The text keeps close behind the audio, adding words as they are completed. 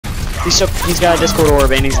He's got a Discord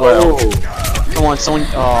orb and he's low. Come on, someone.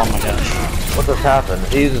 Oh my gosh. What just happened?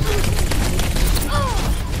 He's.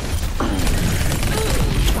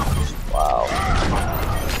 Wow.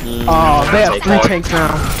 Oh, they have 3 tanks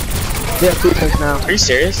now. They have 3 tanks now. Are you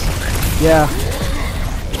serious? Yeah.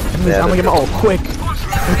 I'm gonna get my ult quick.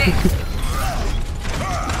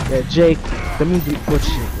 Yeah, Jake. That means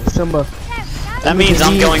Simba. That means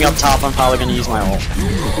I'm going up top. I'm probably gonna use my ult.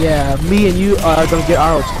 Yeah, me and you are gonna get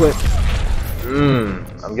our ults quick.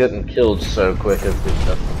 I'm getting killed so quick. That's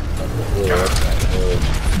not good.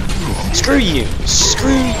 Screw you,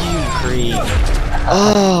 Cree.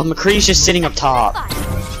 Oh, McCree's just sitting up top.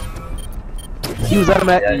 He was at him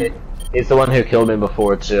at. Yeah, he's the one who killed me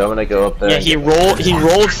before too. I'm gonna go up there. Yeah, he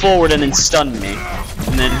rolled forward and then stunned me,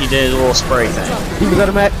 and then he did a little spray thing. He was at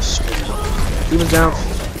him at. He was down.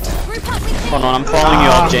 Hold on, I'm following you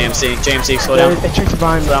up, JMC. JMC, slow down.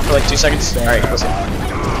 Slow down for like 2 seconds. All right, listen.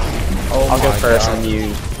 I'll go first, and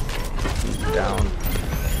you down.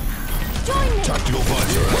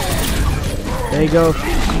 There you go.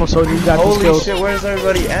 Come on, soldier, you got this. Holy shit, where's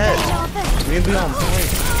everybody at? We need to be on point.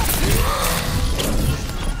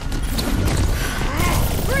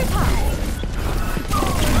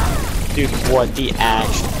 Dude, what the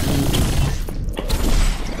ash?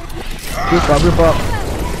 Rip up.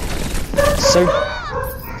 So,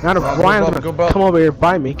 now the Brian's gonna come over here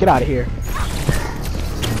by me. Get out of here.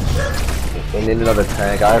 We need another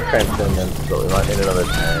tank. I have transcendence, but we might need another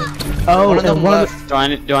tank. Oh, one of them left. do I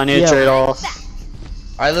need to trade off?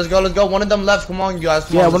 Alright, let's go. One of them left. Come on, you guys.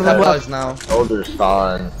 Come on, one of them left now. Soldier's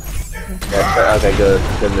fine. Yeah, okay, good.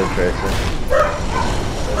 Good move, Tracer.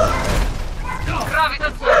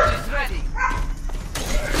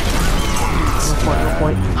 No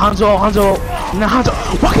point. Hanzo. No, Hanzo.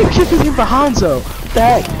 Why can't you keep him for Hanzo? What the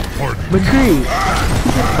heck? McCree.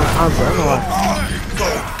 Hanzo, I don't know why.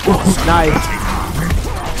 Ooh, nice.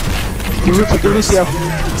 Give Lucio.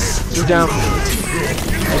 Move down.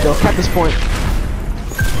 There you go. Cap this point.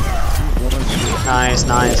 Nice.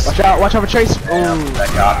 Watch out for Trace. Ooh. That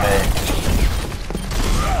got me.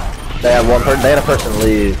 They had a person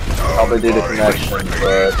leave. Probably due to connection,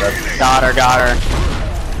 but that's... Got her.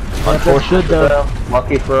 Unfortunate for them.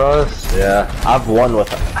 Lucky for us. Yeah. I have won on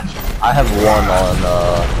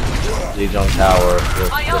Zhejiang Tower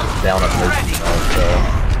with down at me. So.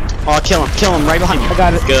 Oh, kill him right behind you. I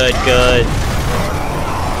got it. Good.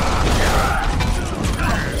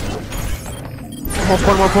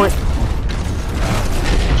 More point.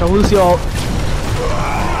 Watch out, Lucio.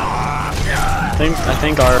 I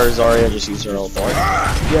think our Zarya just used her ult.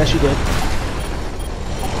 Yeah, she did.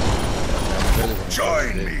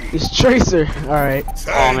 It's Tracer. Alright.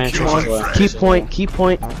 Oh man, Tracer's low. Keep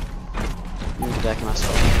point. Deck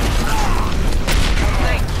myself.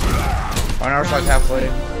 On our side halfway.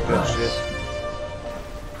 Good shit.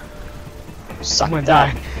 Suck Someone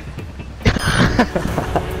that.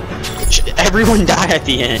 Everyone died at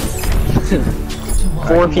the end.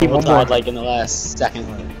 4 people died like in the last second.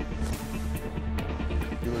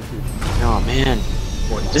 Oh man.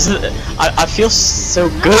 This is I feel so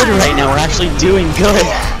good right now. We're actually doing good.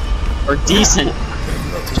 Or decent.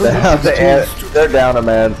 They're down a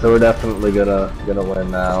man, so we're definitely gonna win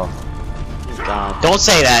now. God. Don't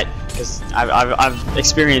say that, because I've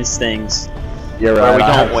experienced things You're where right. we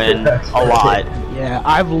don't win a lot. Yeah,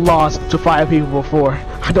 I've lost to 5 people before.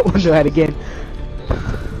 I don't want to do that again.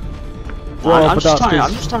 I'm just talking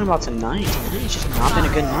about tonight. It's just not been a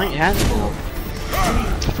good night, has it?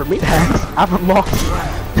 For me, I haven't lost.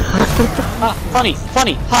 Funny,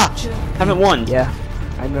 ha! Haven't won. Yeah,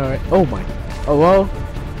 I know it. Oh my. Oh well.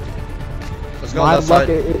 Let's go left side.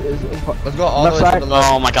 Let's go all the way to the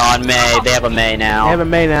left. Oh my god, May. They have a May now. They have a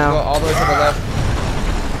May now. Let's go all the way to the left.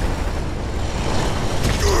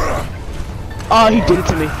 Oh, he did it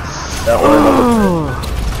to me.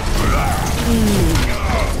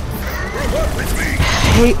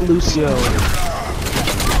 Hate Lucio.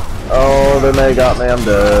 Oh, the May got me. I'm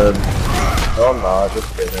dead. No, I'm not. Just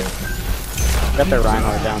kidding. Got their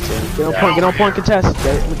Reinhardt down too. Get on point, contest.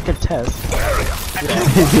 Contest.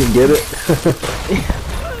 Get it?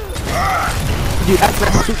 Dude, that's my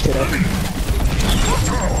soup today.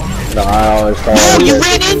 No, I always thought. No, you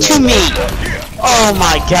ran into me! Oh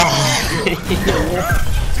my god!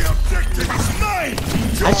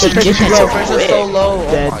 I should get that so Pressure quick. so low.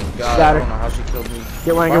 Oh Dead. my god. Got I her. don't know how she killed me.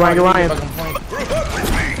 Get Ryan.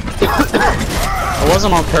 It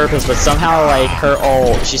wasn't on purpose, but somehow, like, her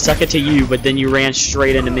ult, she stuck it to you, but then you ran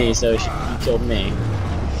straight into me, so you killed me.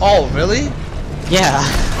 Oh, really? Yeah.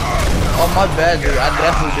 Oh, my bad, dude. I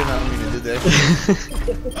definitely did not mean to do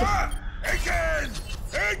that.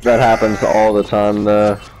 That happens all the time,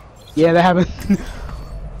 though. Yeah, that happened.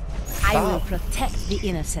 I will protect the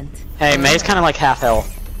innocent. Hey, May's kind of like half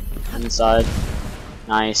health inside.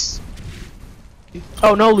 Nice.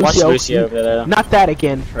 Oh no, Watch Lucio. Lucio over there. Not that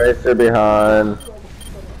again. Tracer behind.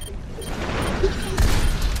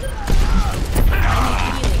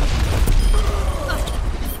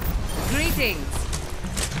 Greetings.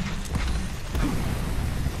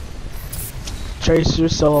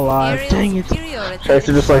 Tracer's still alive. Dang it.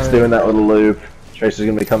 Tracer just likes doing that little loop. Tracer's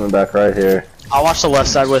gonna be coming back right here. I'll watch the left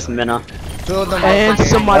side with Minna. Two of them And are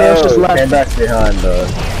somebody else just Came left. back behind though.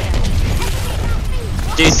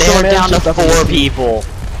 Dude, Someone they're down else to just left 4 me. people.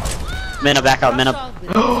 Minna, back up, Minna.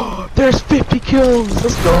 There's 50 kills.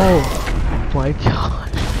 Let's go. Oh my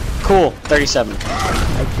god. Cool, 37.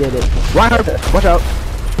 I did it. Reinhardt, watch out.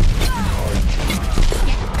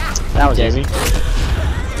 That was easy.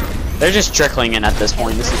 They're just trickling in at this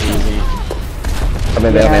point. This is easy. I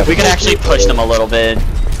mean, they only have We could actually push them a little bit.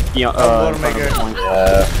 You know, I'm in gonna front make of the it.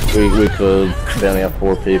 point. we could. They only have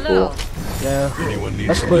 4 people. Yeah. Anyone needs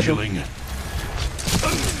Let's some push 'em. healing?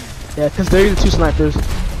 Yeah, because they're the 2 snipers. So.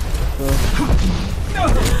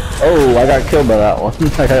 Oh, I got killed by that one. I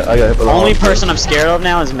got hit by the Only wrong person I'm scared of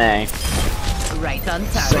now is May. Right on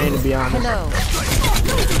Insane target. to be honest. Hello.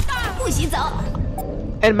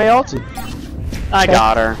 And May ulted. I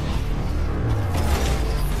got her.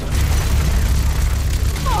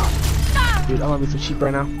 Dude, I want to be so cheap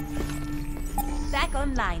right now. Back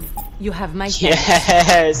online. You have my thanks.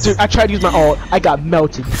 Yes. Dude, I tried to use my ult. I got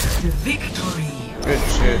melted. Good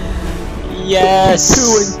shit.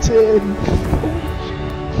 Yes. 2 and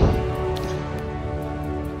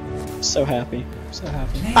 10. So happy. So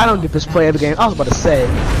happy. I don't get this play of the game. I was about to say,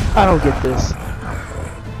 I don't get this.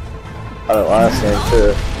 I don't last game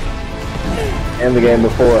too. And the game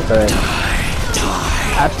before, I think.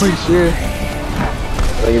 I'm pretty sure.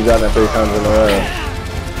 I think you've gotten it 3 times in a row.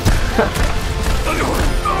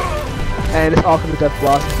 And it's all coming to death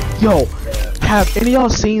block. Yo, have any of y'all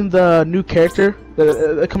seen the new character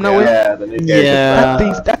that they're coming out with? Yeah, the new character.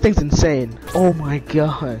 Yeah. That thing's insane. Oh my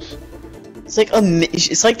gosh. It's like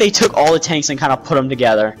it's like they took all the tanks and kind of put them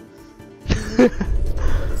together.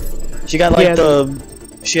 She got like Yeah,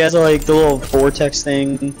 she has like the little vortex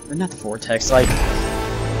thing, or not the vortex, like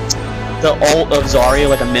the ult of Zarya,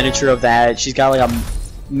 like a miniature of that. She's got like a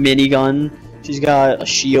minigun. She's got a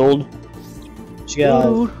shield.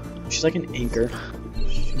 Dude, She's like an anchor.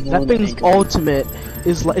 that thing's ultimate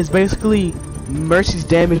is basically Mercy's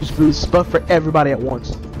damage boost, but for everybody at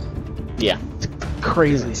once. Yeah. It's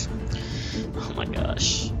crazy. Oh my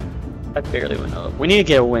gosh. I barely went up. We need to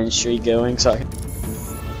get a win streak going so I can.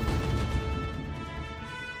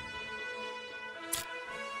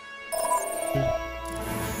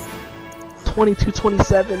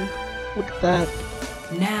 $22-27. Look at that.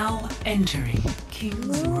 Now entering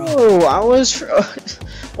King's Row. Oh, I was.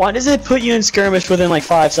 Why does it put you in skirmish within like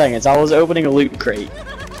 5 seconds? I was opening a loot crate.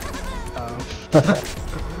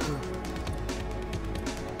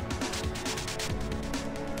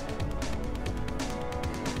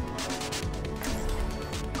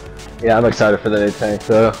 Yeah, I'm excited for the new tank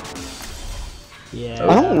though. Yeah.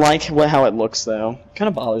 I don't like how it looks though. Kind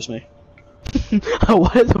of bothers me. Why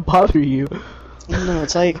does it bother you? No,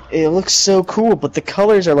 it's like it looks so cool, but the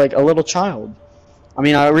colors are like a little child. I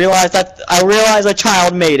mean, I realize a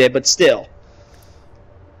child made it, but still.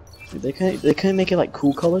 They couldn't make it like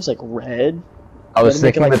cool colors, like red. I was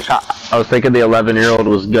thinking the 11-year-old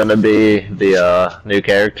was gonna be the new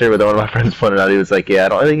character, but then one of my friends pointed out he was like, "Yeah, I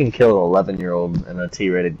don't think you can kill an 11-year-old in a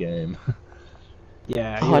T-rated game."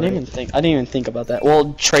 Yeah. Oh, I didn't even think about that.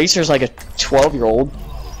 Well, Tracer's like a 12-year-old.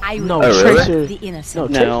 I will No, Oh, really? Tracer. the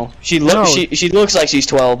innocent. No, she No. looks like she's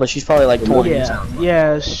 12, but she's probably like 20.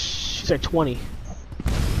 Yeah, she's like 20.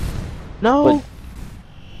 No, But-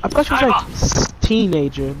 I thought she was like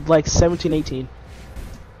teenager, like 17, 18.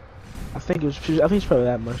 I think it's probably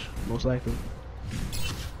that much, most likely.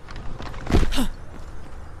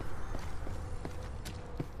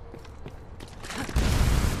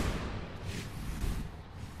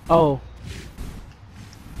 Oh.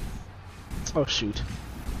 Oh shoot.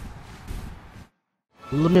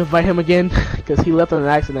 Let me invite him again, because he left on an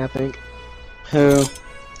accident, I think. Who?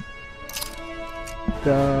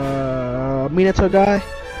 The Minato guy.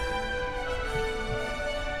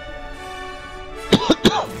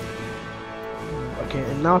 Okay,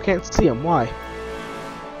 and now I can't see him. Why?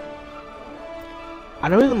 I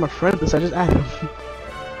know he's my friend, so I just added him.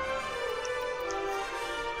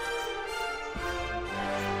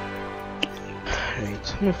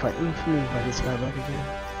 Alright, let me invite this guy back again.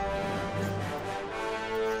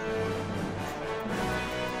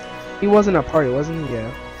 He wasn't a party, wasn't he?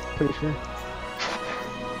 Yeah, pretty sure.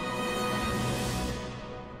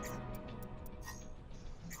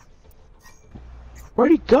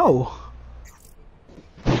 Where'd he go?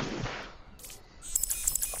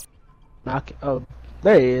 Oh,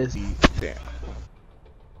 there he is. Damn.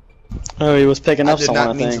 Oh, he was picking I up did someone,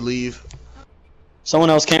 not I mean think. to leave. Someone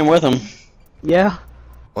else came with him. Yeah.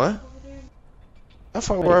 What? I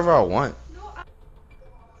fuck wherever I want.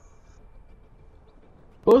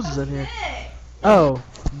 What else is in here? Oh,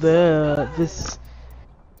 this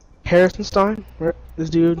Harrison Stein, right? This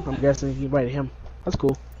dude. I'm guessing he invited him. That's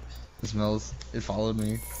cool. It smells. It followed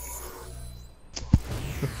me.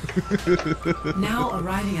 Now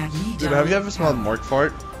arriving at Yi. Dude, have you ever smelled morgue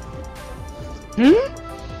fart? Hmm?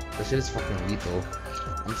 That shit is fucking lethal.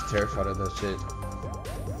 I'm just terrified of that shit.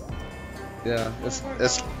 Yeah,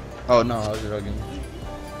 it's. Oh no, I was joking.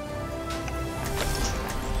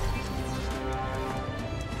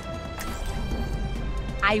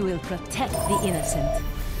 I will protect the innocent.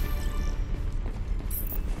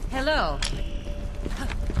 Hello.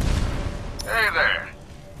 Hey there.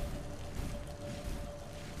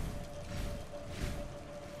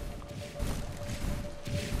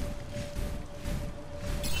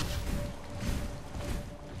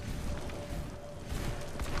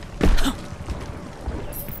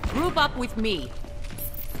 Group up with me.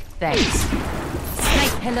 Thanks.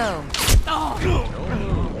 Snipe, hello.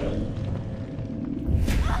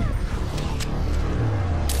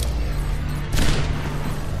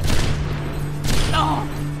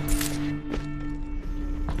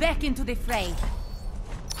 Back into the fray.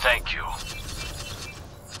 Thank you.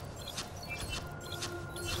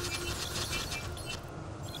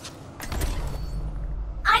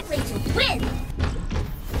 I play to win!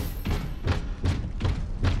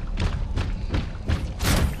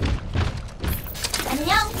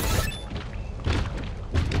 안녕!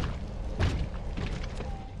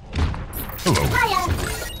 Hello. Hiya!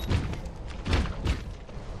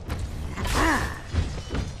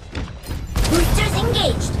 Boosters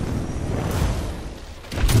engaged!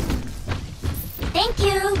 Thank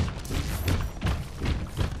you!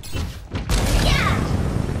 Yeah!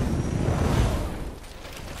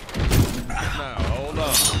 Now, hold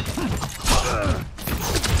on.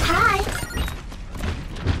 Hi!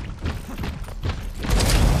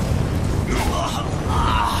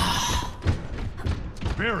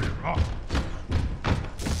 Barrier up.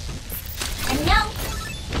 안녕!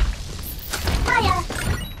 Hiya!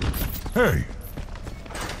 Hey.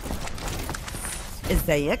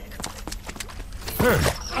 ازيك؟ Hey.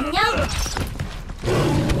 안녕!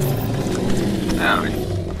 Howdy.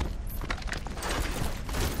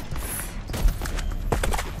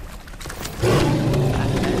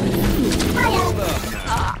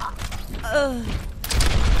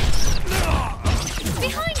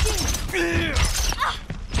 Behind you!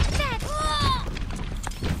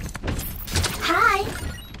 Hi!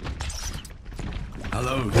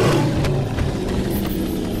 Hello.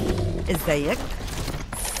 ازيك؟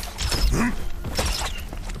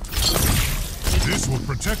 This will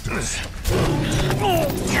protect us.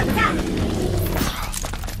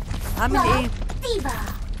 عامل ايه؟ Diva!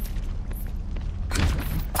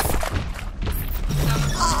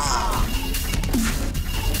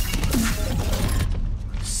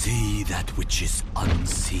 See that which is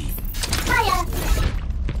unseen. Hiya!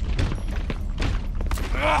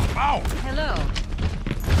 Ow! Hello.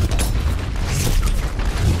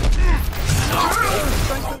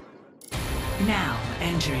 Now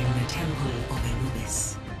entering the temple of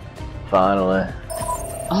Anubis. Finally.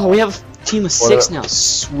 Oh, we have a team of 6 are- now.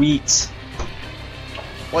 Sweet.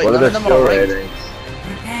 Wait, What are none the of them skill are ranked. ratings?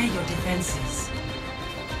 Prepare your defenses.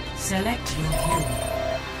 Select your hero.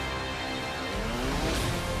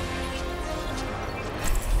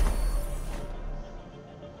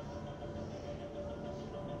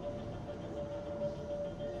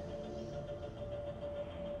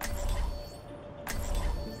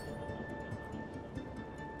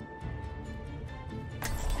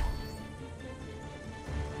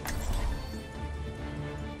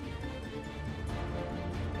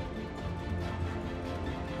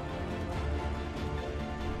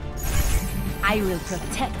 I will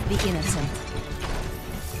protect the innocent.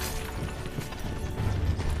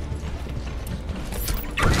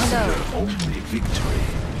 Hello. Only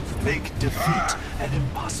victory. Make defeat an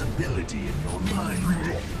impossibility in your mind.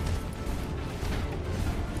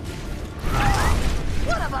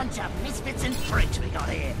 What a bunch of misfits and freaks we got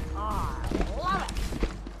here! Oh, I love it!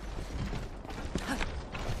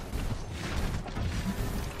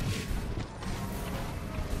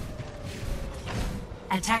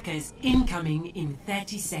 Attackers incoming in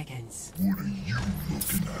 30 seconds. What are you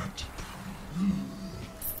looking at?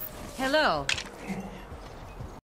 Hello.